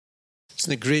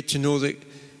Isn't it great to know that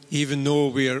even though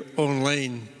we are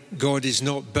online, God is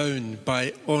not bound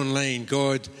by online.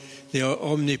 God, the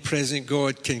omnipresent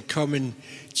God, can come and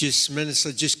just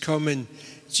minister, just come and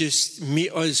just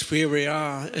meet us where we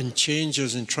are and change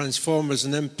us and transform us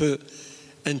and input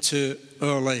into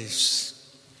our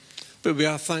lives. But we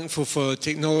are thankful for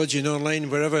technology and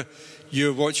online. Wherever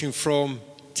you're watching from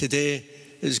today,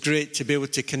 it's great to be able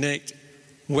to connect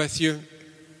with you.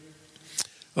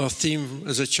 Our theme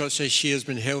as a church this year has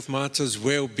been health matters,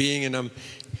 well-being, and I'm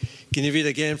going to read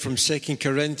again from 2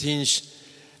 Corinthians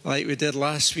like we did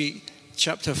last week,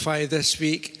 chapter 5 this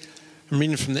week. I'm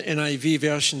reading from the NIV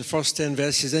version, the first 10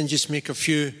 verses, then just make a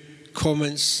few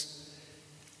comments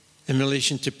in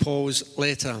relation to Paul's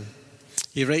letter.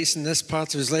 He writes in this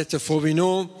part of his letter, "For we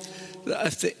know that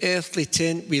if the earthly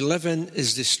tent we live in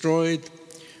is destroyed,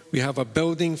 we have a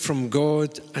building from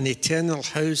God, an eternal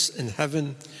house in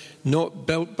heaven, not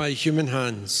built by human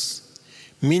hands.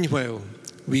 Meanwhile,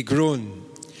 we groan,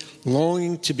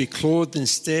 longing to be clothed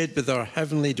instead with our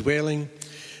heavenly dwelling,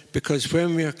 because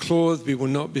when we are clothed, we will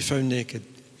not be found naked.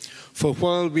 For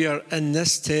while we are in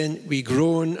this tent, we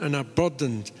groan and are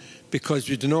burdened, because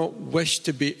we do not wish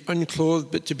to be unclothed,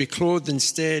 but to be clothed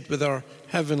instead with our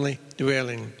heavenly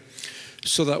dwelling,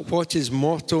 so that what is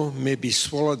mortal may be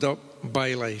swallowed up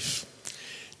by life.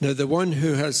 Now the one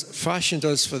who has fashioned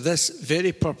us for this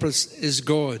very purpose is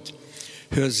God,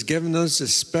 who has given us the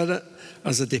Spirit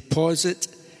as a deposit,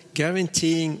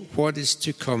 guaranteeing what is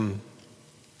to come.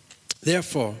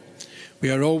 Therefore,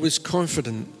 we are always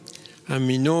confident, and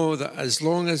we know that as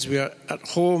long as we are at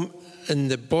home in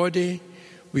the body,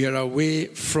 we are away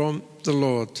from the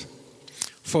Lord.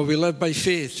 For we live by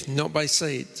faith, not by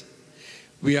sight.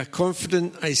 We are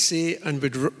confident, I say, and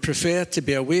would prefer to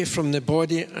be away from the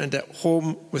body and at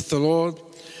home with the Lord.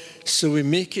 So we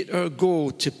make it our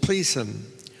goal to please Him,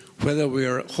 whether we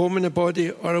are at home in the body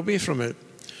or away from it.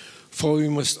 For we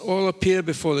must all appear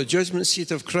before the judgment seat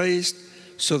of Christ,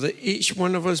 so that each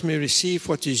one of us may receive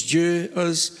what is due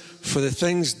us for the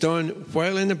things done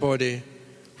while in the body,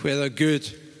 whether good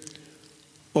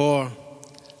or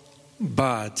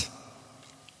bad."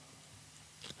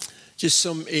 Just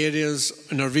some areas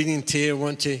in our reading today I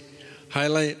want to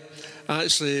highlight.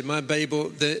 Actually, my Bible,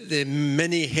 the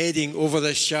mini heading over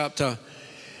this chapter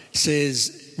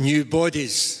says new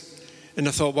bodies. And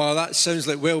I thought, wow, that sounds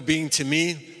like well-being to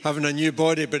me, having a new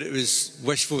body, but it was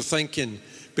wishful thinking,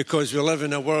 because we live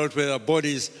in a world where our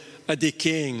bodies are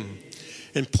decaying.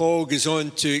 And Paul goes on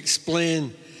to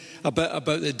explain about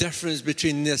the difference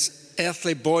between this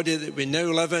earthly body that we now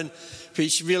live in,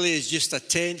 which really is just a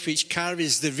tent, which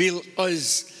carries the real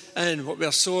us in. What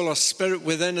our soul or spirit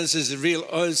within us is the real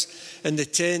us. And the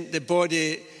tent, the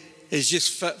body, is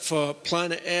just fit for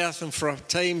planet Earth and for our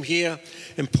time here.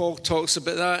 And Paul talks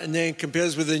about that and then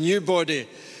compares with the new body,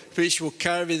 which will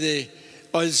carry the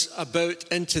us about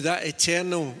into that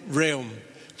eternal realm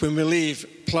when we leave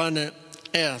planet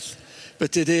Earth.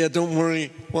 But today I don't really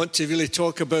want to really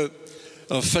talk about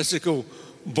our physical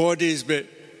bodies, but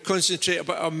concentrate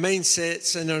about our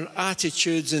mindsets and our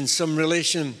attitudes in some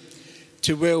relation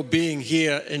to well-being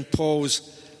here in Paul's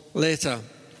letter.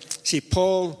 See,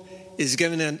 Paul is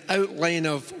giving an outline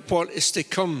of what is to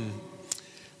come,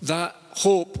 that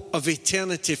hope of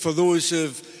eternity for those who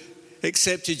have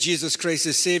accepted Jesus Christ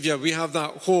as Saviour. We have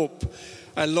that hope.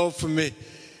 I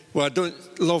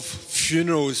don't love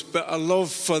funerals, but I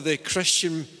love for the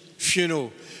Christian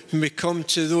funeral when we come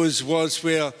to those words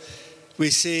where we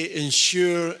say,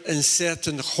 "ensure and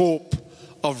certain hope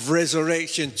of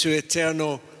resurrection to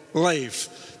eternal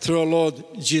life through our Lord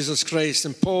Jesus Christ."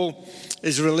 And Paul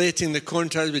is relating the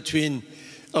contrast between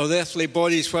our earthly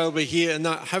bodies while we're here and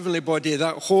that heavenly body,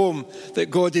 that home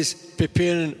that God is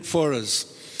preparing for us.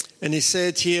 And he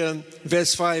said here in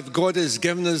verse 5, God has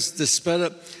given us the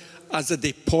Spirit as a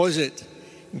deposit,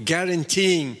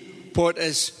 guaranteeing what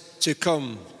is to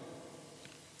come.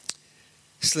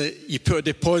 It's like you put a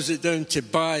deposit down to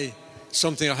buy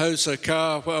something, a house, a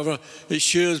car, whatever.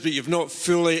 It's yours, but you've not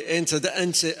fully entered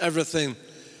into everything.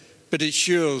 But it's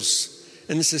yours.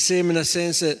 And it's the same in a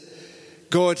sense that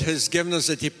God has given us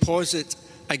a deposit,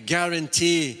 a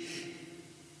guarantee.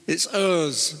 It's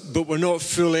ours, but we're not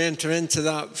fully entering into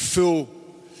that full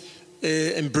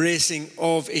embracing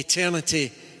of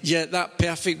eternity yet, that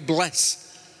perfect bliss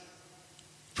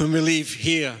when we leave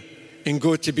here and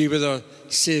go to be with our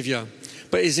Saviour.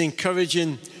 But he's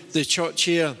encouraging the church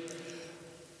here.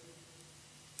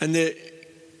 And the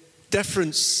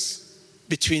difference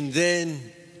between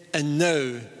then and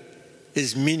now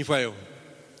is meanwhile.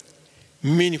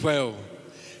 Meanwhile.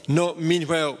 Not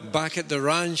meanwhile back at the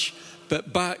ranch,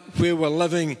 but back where we're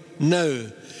living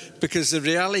now. because the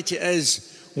reality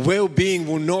is well-being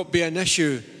will not be an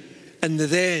issue in the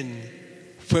then.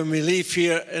 When we leave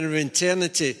here in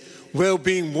eternity,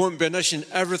 well-being won't be an issue.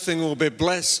 Everything will be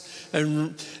bliss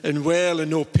and well,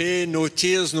 and no pain, no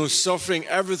tears, no suffering.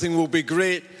 Everything will be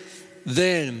great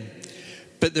then.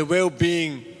 But the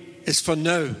well-being is for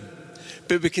now.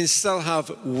 But we can still have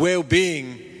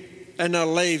well-being in our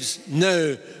lives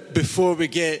now before we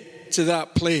get to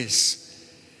that place.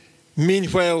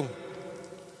 Meanwhile,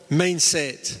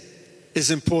 mindset is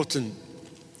important.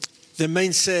 The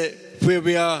mindset where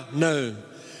we are now.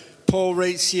 Paul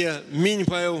writes here,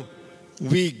 meanwhile,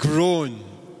 we groan.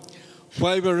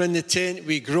 While we're in the tent,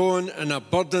 we groan and are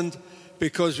burdened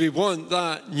because we want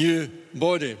that new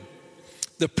body.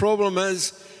 The problem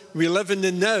is we live in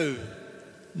the now,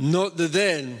 not the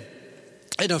then,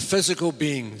 in our physical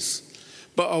beings.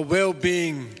 But our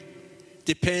well-being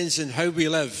depends on how we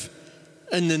live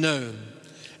in the now.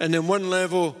 And in one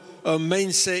level, our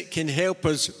mindset can help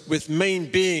us with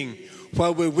mind being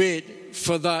while we wait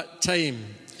for that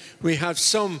time. We have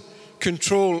some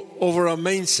control over our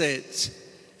mindset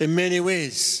in many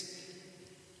ways,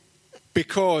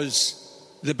 because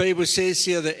the Bible says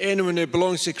here that anyone who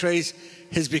belongs to Christ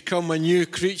has become a new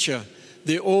creature.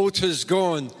 The old has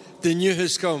gone, the new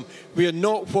has come. We are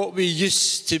not what we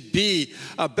used to be.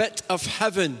 A bit of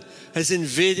heaven has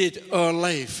invaded our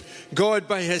life. God,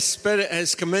 by His Spirit,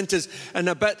 has come into us, and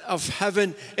a bit of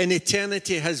heaven in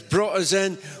eternity has brought us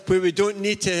in, where we don't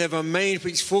need to have a mind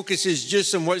which focuses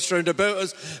just on what's round about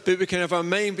us, but we can have a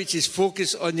mind which is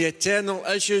focused on the eternal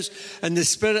issues and the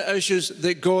spirit issues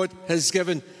that God has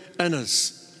given in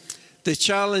us. The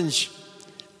challenge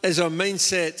is our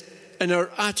mindset and our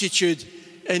attitude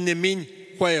in the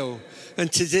meanwhile. And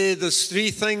today there's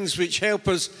three things which help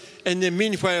us in the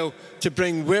meanwhile to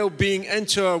bring well-being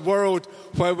into our world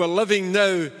while we're living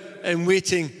now and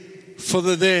waiting for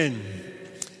the then.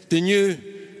 The new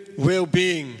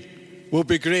well-being will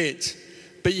be great,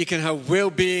 but you can have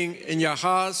well-being in your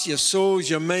hearts, your souls,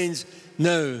 your minds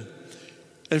now.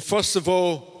 And first of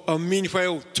all, our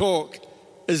meanwhile talk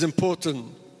is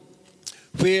important.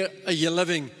 Where are you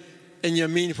living in your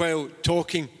meanwhile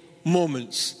talking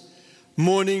moments?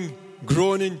 Moaning,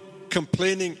 groaning,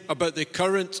 complaining about the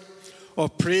current, or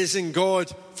praising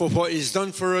God for what He's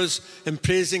done for us, and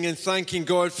praising and thanking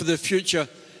God for the future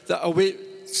that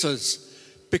awaits us.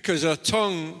 Because our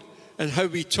tongue and how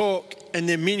we talk in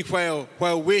the meanwhile,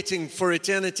 while waiting for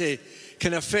eternity,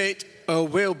 can affect our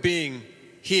well-being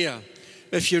here.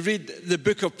 If you read the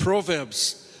book of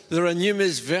Proverbs, there are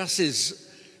numerous verses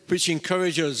which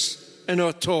encourage us in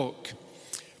our talk.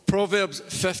 Proverbs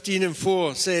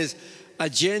 15:4 says, a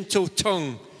gentle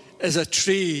tongue is a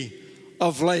tree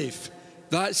of life.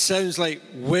 That sounds like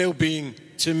well-being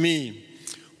to me.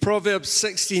 Proverbs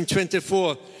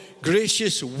 16:24,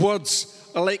 gracious words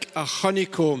are like a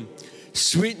honeycomb,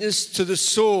 sweetness to the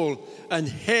soul and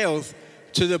health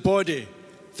to the body.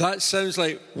 That sounds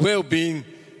like well-being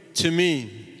to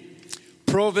me.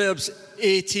 Proverbs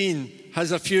 18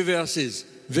 has a few verses.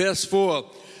 Verse 4,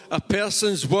 a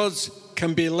person's words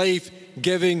can be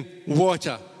life-giving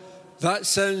water. That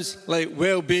sounds like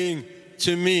well-being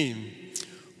to me.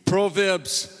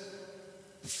 Proverbs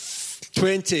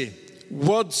 20,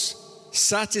 words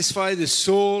satisfy the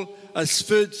soul as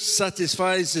food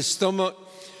satisfies the stomach.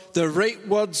 The right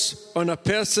words on a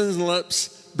person's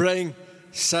lips bring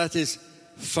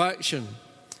satisfaction.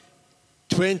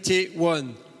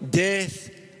 21, death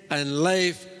and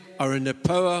life are in the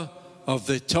power of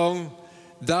the tongue.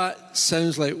 That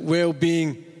sounds like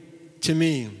well-being to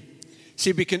me.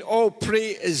 See, we can all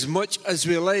pray as much as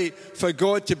we like for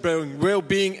God to bring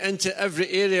well-being into every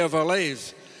area of our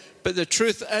lives. But the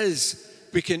truth is,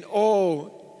 we can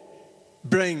all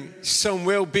bring some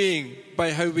well-being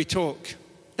by how we talk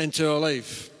into our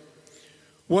life.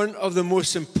 One of the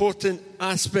most important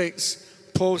aspects,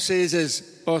 Paul says,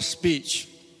 is our speech.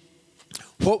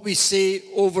 What we say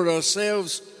over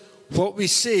ourselves, what we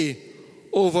say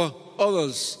over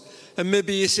others. And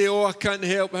maybe you say, I can't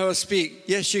help how I speak.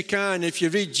 Yes, you can. If you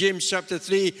read James chapter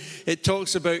 3, it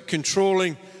talks about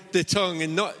controlling the tongue.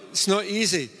 And it's not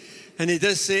easy. And he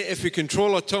does say if we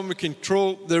control our tongue, we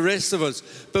control the rest of us.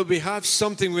 But we have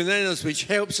something within us which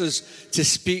helps us to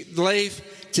speak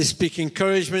life, to speak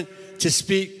encouragement, to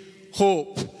speak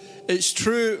hope. It's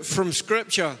true from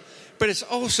Scripture, but it's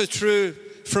also true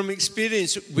from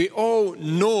experience. We all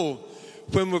know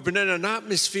when we've been in an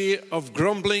atmosphere of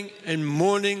grumbling and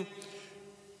moaning,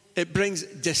 it brings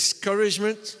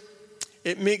discouragement.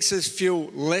 It makes us feel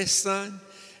less than.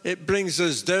 It brings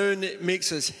us down. It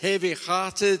makes us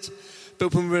heavy-hearted.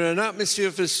 But when we're in an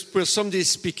atmosphere where somebody's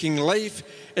speaking life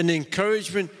and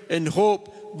encouragement and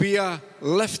hope, we are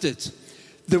lifted.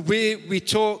 The way we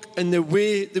talk and the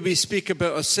way that we speak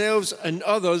about ourselves and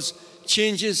others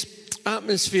changes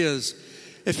atmospheres.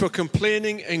 If we're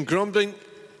complaining and grumbling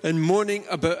and moaning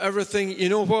about everything, you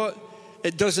know what?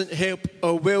 It doesn't help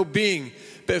our well-being.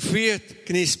 But if we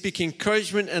can speak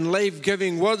encouragement and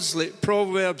life-giving words like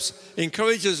Proverbs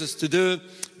encourages us to do,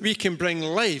 we can bring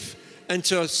life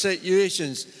into our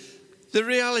situations. The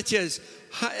reality is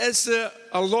there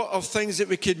a lot of things that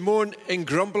we could moan and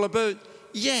grumble about?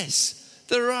 Yes,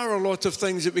 there are a lot of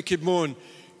things that we could moan,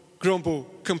 grumble,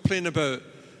 complain about.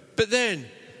 But then,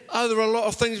 are there a lot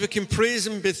of things we can praise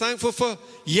and be thankful for?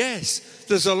 Yes,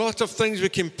 there's a lot of things we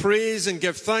can praise and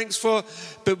give thanks for,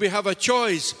 but we have a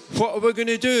choice. What are we going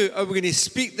to do? Are we going to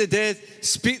speak the death,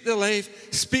 speak the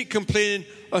life, speak complaining,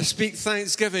 or speak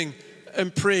thanksgiving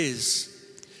and praise?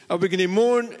 Are we going to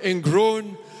mourn and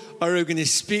groan, or are we going to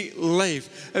speak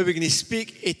life? Are we going to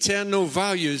speak eternal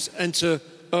values into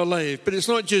our life? But it's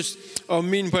not just our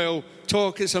meanwhile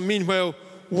talk, it's a meanwhile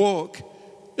walk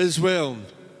as well.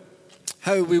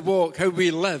 How we walk, how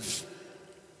we live.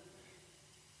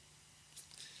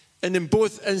 And in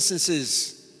both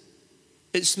instances,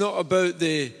 it's not about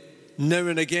the now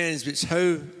and agains, but it's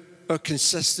how our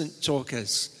consistent talk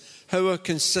is, how our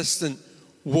consistent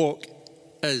walk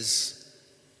is.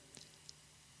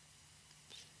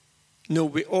 No,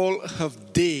 we all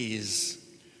have days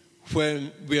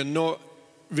when we are not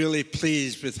really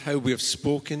pleased with how we have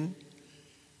spoken.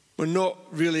 We're not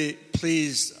really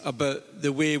pleased about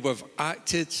the way we've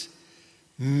acted.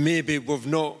 Maybe we've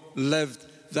not lived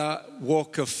that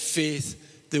walk of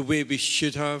faith the way we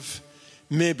should have.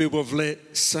 Maybe we've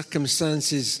let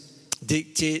circumstances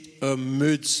dictate our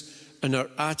moods and our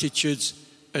attitudes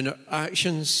and our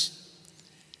actions.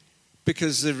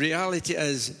 Because the reality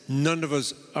is none of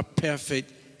us are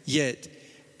perfect yet.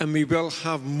 And we will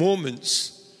have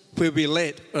moments where we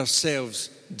let ourselves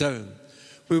down.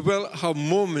 We will have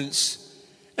moments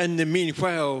in the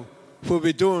meanwhile where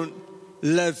we don't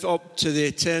live up to the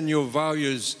eternal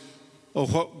values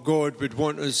of what God would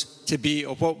want us to be,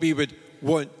 or what we would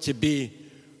want to be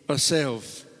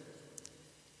ourselves.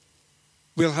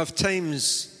 We'll have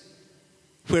times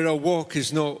where our walk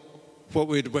is not what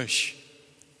we'd wish,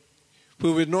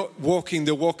 where we're not walking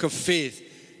the walk of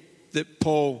faith that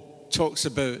Paul talks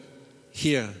about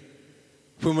here,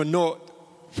 when we're not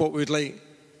what we'd like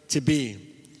to be.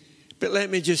 But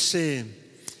let me just say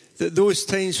that those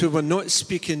times where we're not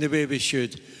speaking the way we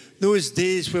should, those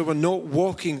days where we're not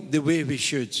walking the way we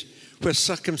should, where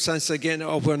circumstances again,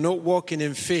 or we're not walking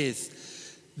in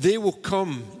faith, they will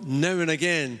come now and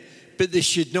again, but they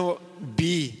should not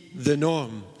be the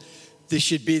norm. They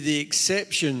should be the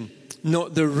exception,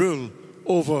 not the rule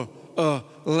over our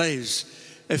lives.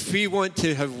 If we want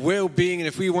to have well-being and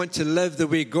if we want to live the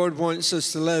way God wants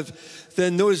us to live,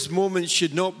 then those moments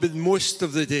should not be most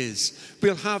of the days.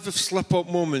 We'll have slip-up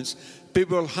moments, but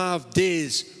we'll have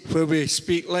days where we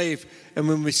speak life, and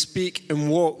when we speak and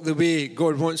walk the way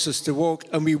God wants us to walk,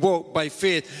 and we walk by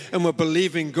faith, and we're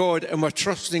believing God, and we're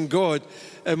trusting God,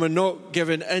 and we're not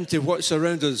giving in to what's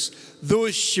around us.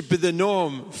 Those should be the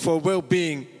norm for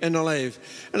well-being in our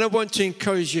life. And I want to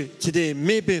encourage you today,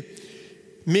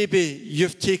 maybe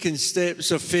you've taken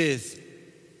steps of faith.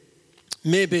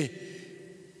 Maybe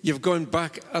you've gone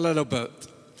back a little bit.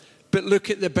 But look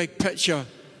at the big picture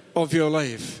of your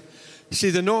life. See,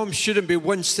 the norm shouldn't be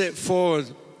one step forward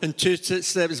and two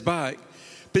steps back.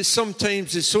 But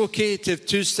sometimes it's okay to have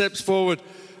 2 steps forward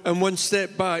and 1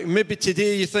 step back. Maybe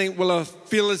today you think, well, I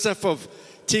feel as if I've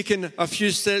taken a few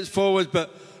steps forward,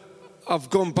 but I've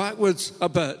gone backwards a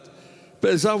bit.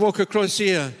 But as I walk across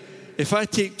here, if I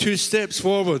take 2 steps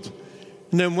forward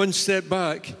and then 1 step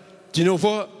back, do you know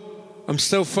what? I'm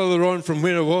still further on from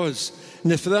where I was.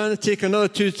 And if then I take another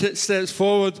 2 steps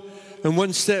forward and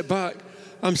 1 step back,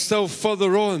 I'm still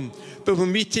further on. But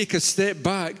when we take a step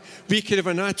back, we could have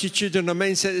an attitude and a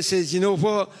mindset that says, you know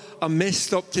what? I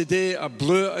messed up today. I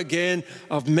blew it again.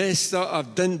 I've messed up. I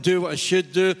didn't do what I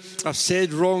should do. I've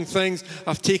said wrong things.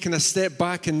 I've taken a step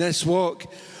back in this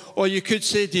walk. Or you could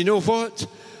say, do you know what?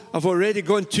 I've already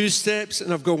gone 2 steps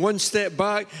and I've gone 1 step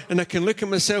back, and I can look at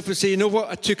myself and say, you know what?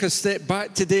 I took a step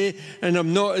back today and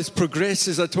I'm not as progressed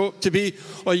as I'd hoped to be.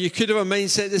 Or you could have a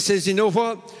mindset that says, you know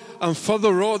what? I'm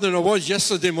further on than I was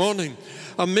yesterday morning.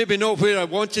 I'm maybe not where I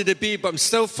wanted to be, but I'm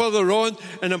still further on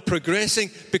and I'm progressing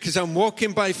because I'm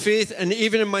walking by faith. And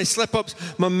even in my slip-ups,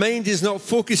 my mind is not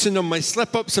focusing on my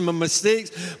slip-ups and my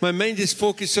mistakes. My mind is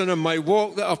focusing on my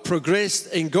walk that I've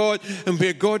progressed in God and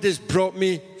where God has brought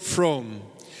me from.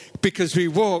 Because we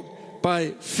walk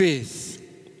by faith.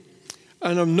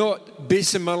 And I'm not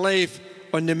basing my life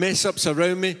on the mess-ups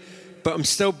around me, but I'm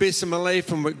still basing my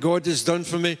life on what God has done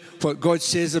for me, what God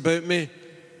says about me,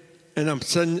 and I'm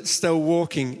still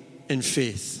walking in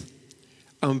faith.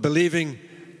 I'm believing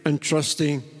and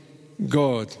trusting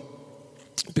God,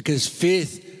 because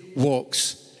faith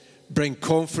walks bring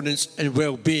confidence and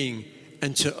well-being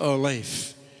into our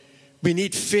life. We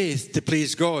need faith to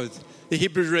please God. The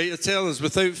Hebrew writer tells us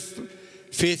without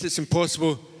faith it's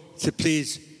impossible to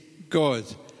please God.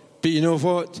 But you know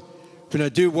what? When I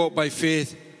do walk by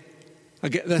faith, I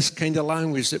get this kind of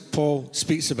language that Paul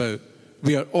speaks about.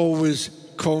 We are always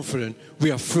confident.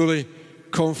 We are fully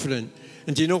confident.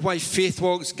 And do you know why faith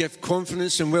walks give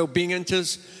confidence and well-being into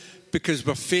us? Because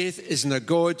our faith is in a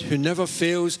God who never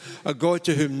fails, a God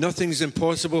to whom nothing's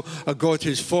impossible, a God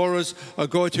who's for us, a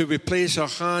God who we place our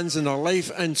hands and our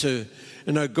life into,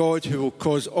 and a God who will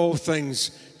cause all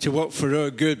things to work for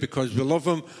our good because we love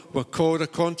him, we're called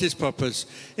according to his purpose.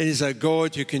 It is a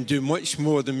God who can do much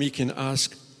more than we can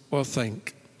ask or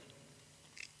think.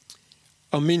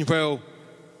 Our meanwhile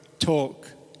talk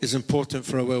is important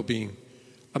for our well-being.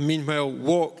 Our meanwhile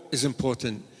walk is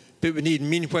important. But we need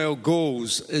meanwhile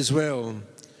goals as well.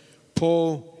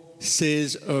 Paul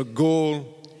says our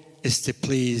goal is to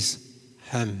please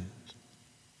him.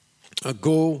 Our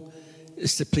goal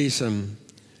is to please him.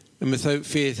 And without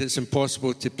faith, it's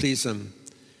impossible to please him.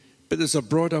 But there's a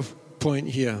broader point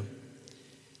here.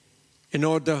 In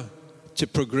order to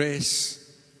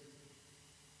progress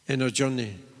in our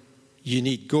journey, you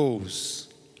need goals.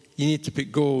 You need to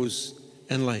put goals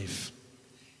in life.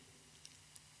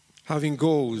 Having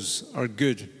goals are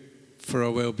good for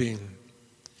our well-being.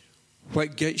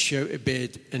 What gets you out of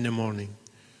bed in the morning?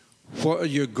 What are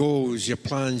your goals, your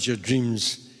plans, your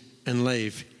dreams in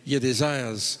life, your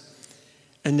desires?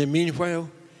 In the meanwhile,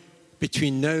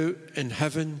 between now and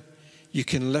heaven, you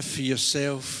can live for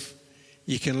yourself.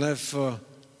 You can live for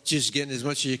just getting as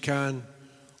much as you can,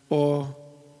 or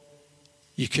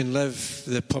you can live for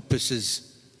the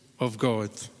purposes of God.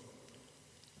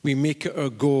 We make it our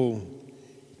goal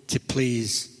to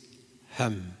please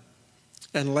him.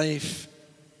 In life,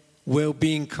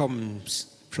 well-being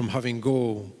comes from having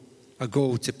a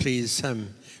goal to please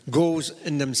him. Goals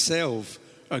in themselves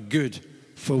are good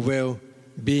for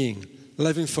well-being.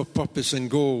 Living for purpose and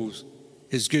goals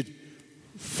is good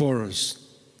for us.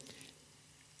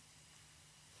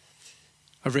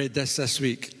 I read this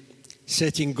week.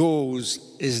 Setting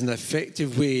goals is an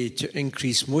effective way to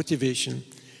increase motivation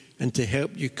and to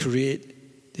help you create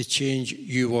the change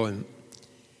you want.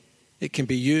 It can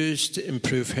be used to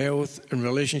improve health and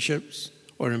relationships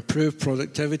or improve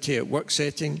productivity at work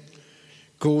setting.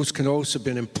 Goals can also be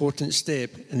an important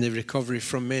step in the recovery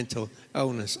from mental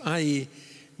illness, i.e.,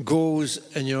 goals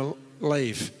in your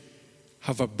life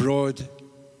have a broad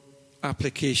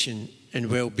application in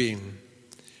well-being.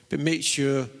 But make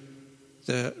sure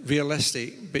they're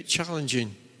realistic but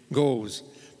challenging goals.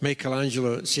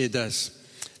 Michelangelo said this: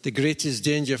 the greatest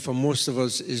danger for most of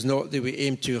us is not that we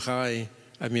aim too high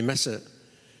and we miss it,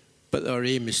 but our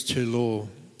aim is too low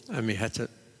and we hit it.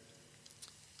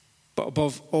 But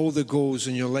above all the goals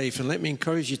in your life, and let me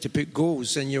encourage you to put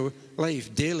goals in your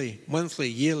life daily, monthly,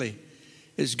 yearly.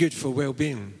 It's good for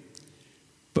well-being.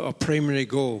 But our primary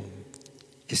goal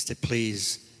is to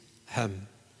please him.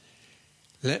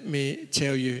 Let me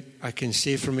tell you, I can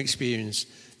say from experience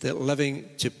that living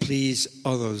to please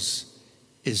others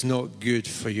is not good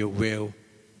for your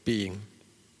well-being.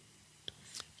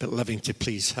 But living to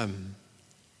please him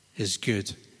is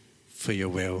good for your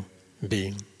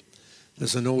well-being.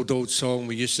 There's an old song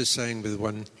we used to sing with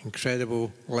one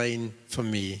incredible line for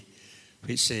me,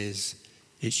 which says,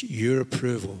 "It's your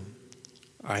approval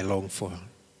I long for."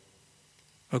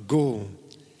 Our goal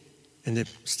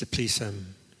is to please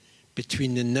him.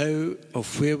 Between the now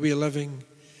of where we're living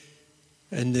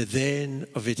and the then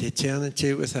of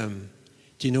eternity with him,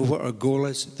 do you know what our goal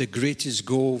is? The greatest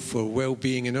goal for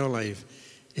well-being in our life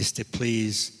is to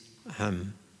please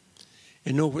him.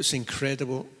 And know what's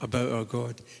incredible about our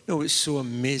God? Know what's so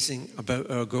amazing about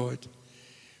our God?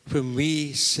 When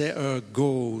we set our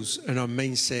goals and our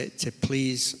mindset to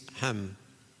please him,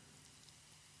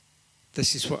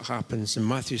 this is what happens in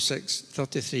Matthew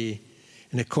 6:33.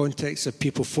 In the context of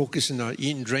people focusing on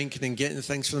eating, drinking, and getting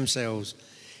things for themselves,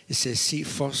 it says, seek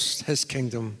first his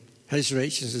kingdom, his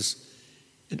righteousness,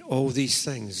 and all these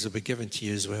things will be given to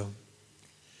you as well.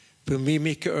 When we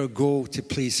make it our goal to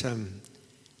please him,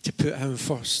 to put him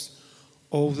first,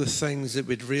 all the things that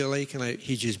we'd really like in life,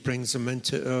 he just brings them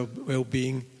into our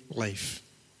well-being life.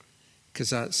 Because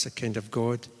that's the kind of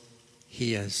God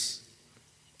he is.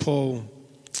 Paul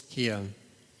here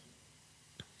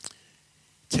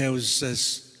tells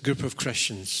this group of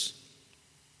Christians,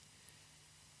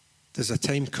 There's a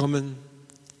time coming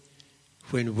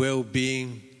when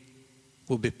well-being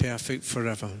will be perfect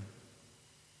forever.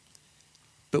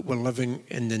 But we're living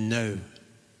in the now.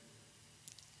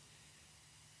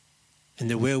 And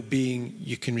the well-being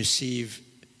you can receive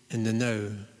in the now,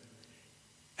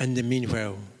 in the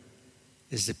meanwhile,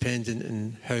 is dependent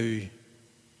on how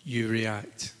you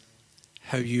react,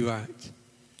 how you act,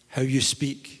 how you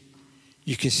speak.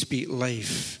 You can speak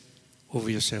life over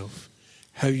yourself.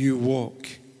 How you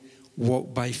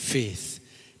walk by faith.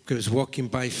 Because walking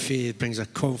by faith brings a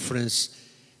confidence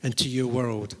into your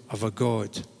world of a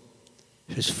God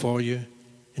who's for you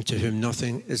and to whom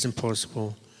nothing is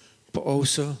impossible. But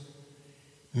also,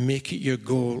 make it your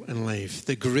goal in life.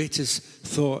 The greatest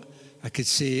thought I could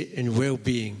say in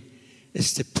well-being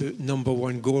is to put number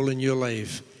one goal in your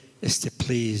life is to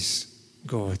please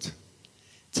God.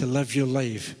 To live your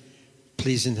life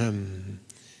pleasing Him.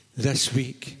 This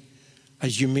week,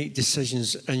 as you make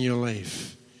decisions in your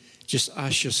life, just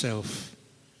ask yourself,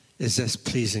 is this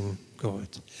pleasing God?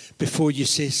 Before you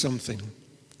say something,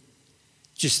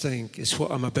 just think, is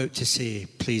what I'm about to say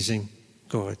pleasing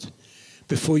God?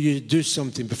 Before you do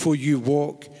something, before you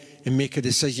walk and make a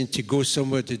decision to go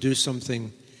somewhere to do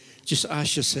something, just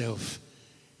ask yourself,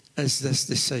 is this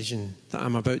decision that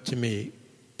I'm about to make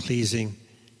pleasing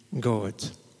God?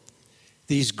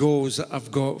 These goals that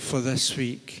I've got for this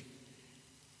week,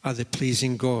 are they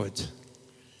pleasing God?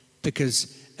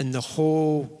 Because in the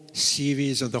whole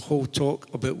series or the whole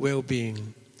talk about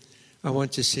well-being, I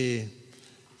want to say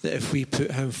that if we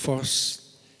put Him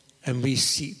first and we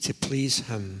seek to please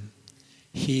Him,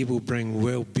 He will bring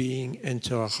well-being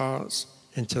into our hearts,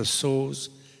 into our souls,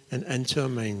 and into our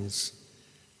minds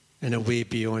in a way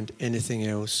beyond anything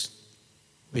else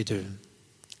we do.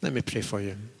 Let me pray for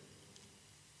you.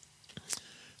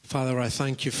 Father, I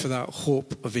thank you for that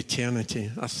hope of eternity.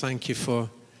 I thank you for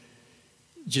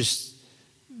just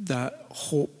that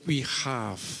hope we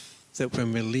have that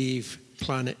when we leave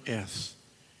planet Earth,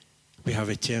 we have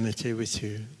eternity with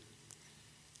you.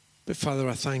 But Father,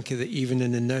 I thank you that even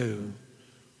in the now,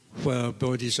 where our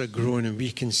bodies are growing and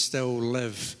we can still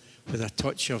live with a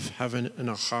touch of heaven in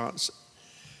our hearts,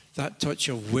 that touch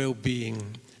of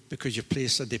well-being, because you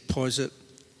place a deposit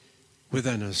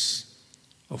within us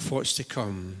of what's to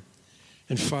come.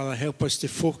 And Father, help us to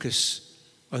focus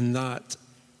on that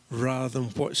rather than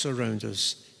what's around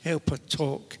us. Help our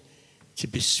talk to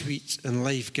be sweet and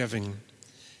life-giving.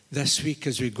 This week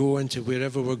as we go into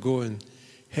wherever we're going,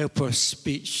 help our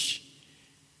speech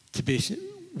to be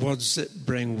words that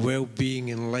bring well-being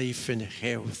and life and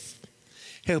health.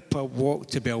 Help our walk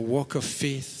to be a walk of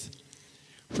faith,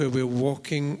 where we're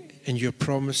walking in your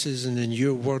promises and in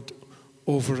your word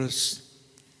over us.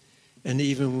 And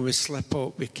even when we slip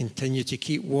up, we continue to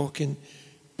keep walking,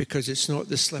 because it's not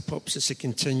the slip-ups, it's a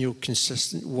continual,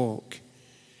 consistent walk.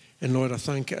 And Lord, I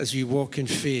thank you as we walk in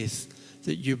faith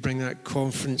that you bring that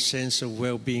confident sense of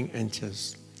well-being into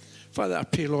us. Father, I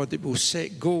pray, Lord, that we'll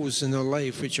set goals in our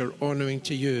life which are honouring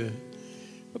to you.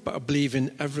 But I believe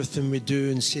in everything we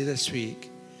do and say this week,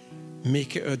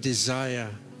 make it our desire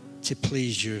to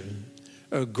please you.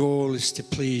 Our goal is to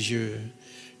please you.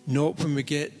 Not when we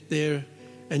get there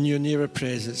in your nearer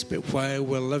presence, but while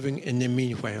we're living in the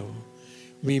meanwhile,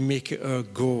 we make it our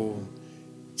goal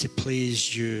to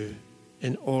please you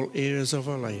in all areas of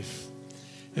our life.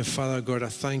 And Father God, I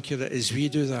thank you that as we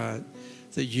do that,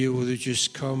 that you will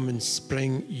just come and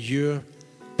bring your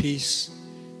peace,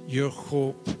 your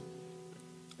hope,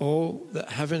 all that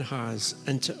heaven has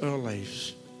into our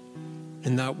lives.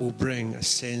 And that will bring a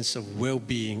sense of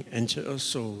well-being into our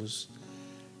souls.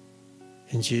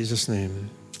 In Jesus' name,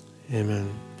 amen.